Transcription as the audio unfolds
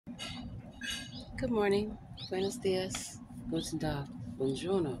Good morning. Buenos dias. Guten Tag.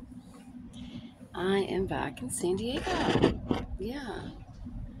 Buongiorno. I am back in San Diego. Yeah.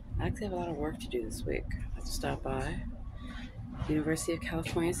 I actually have a lot of work to do this week. I have to stop by University of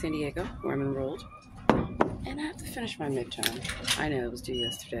California, San Diego, where I'm enrolled. And I have to finish my midterm. I know it was due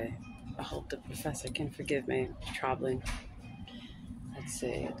yesterday. I hope the professor can forgive me for troubling. Let's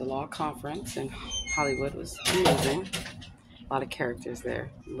see. The law conference in Hollywood was amazing. A lot of characters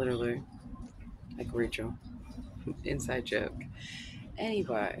there, literally. Like Rachel. Inside joke.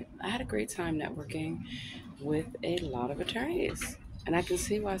 Anyway, I had a great time networking with a lot of attorneys, and I can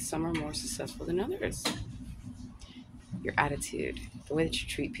see why some are more successful than others. Your attitude, the way that you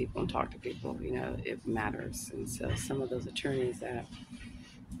treat people and talk to people, it matters. And so some of those attorneys that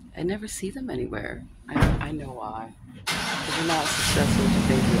I never see them anywhere. I know why. Because you're not as successful as you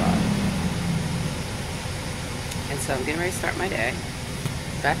think you are. And so I'm getting ready to start my day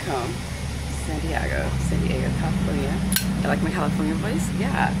back home, San Diego, California. I like my California voice?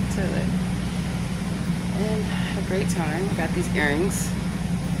 Yeah, totally. And had a great time. I got these earrings,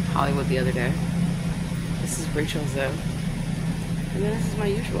 Hollywood the other day. This is Rachel's though. And then this is my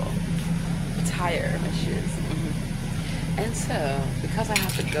usual attire, my shoes. And so, because I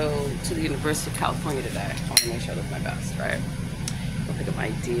have to go to the University of California today, I want to make sure I look my best, right? I'll pick up my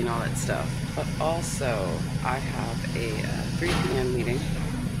ID and all that stuff. But also, I have a 3 p.m. meeting,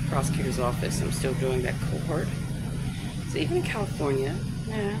 prosecutor's office. I'm still doing that cohort. So even in California,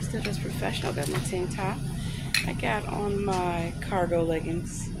 yeah, I'm still just professional. Got my tank top. I got on my cargo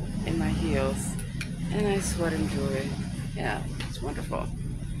leggings and my heels. And I sweat and jewelry. Yeah, it's wonderful.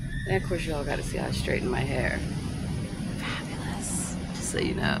 And of course you all got to see how I straighten my hair. Fabulous. Just so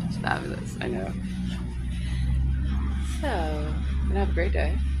you know, it's fabulous. I know. So, I'm going to have a great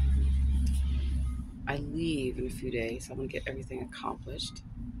day. I leave in a few days, so I'm going to get everything accomplished.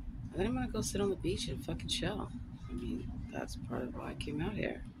 And then I'm going to go sit on the beach and fucking chill. I mean, that's part of why I came out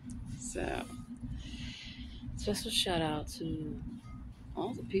here. So, special shout out to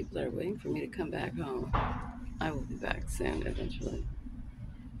all the people that are waiting for me to come back home. I will be back soon, eventually.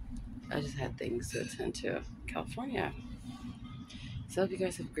 I just had things to attend to. California. So I hope you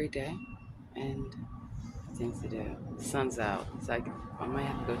guys have a great day and things to do. The sun's out. It's like I might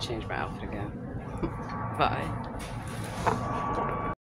have to go change my outfit again. Bye.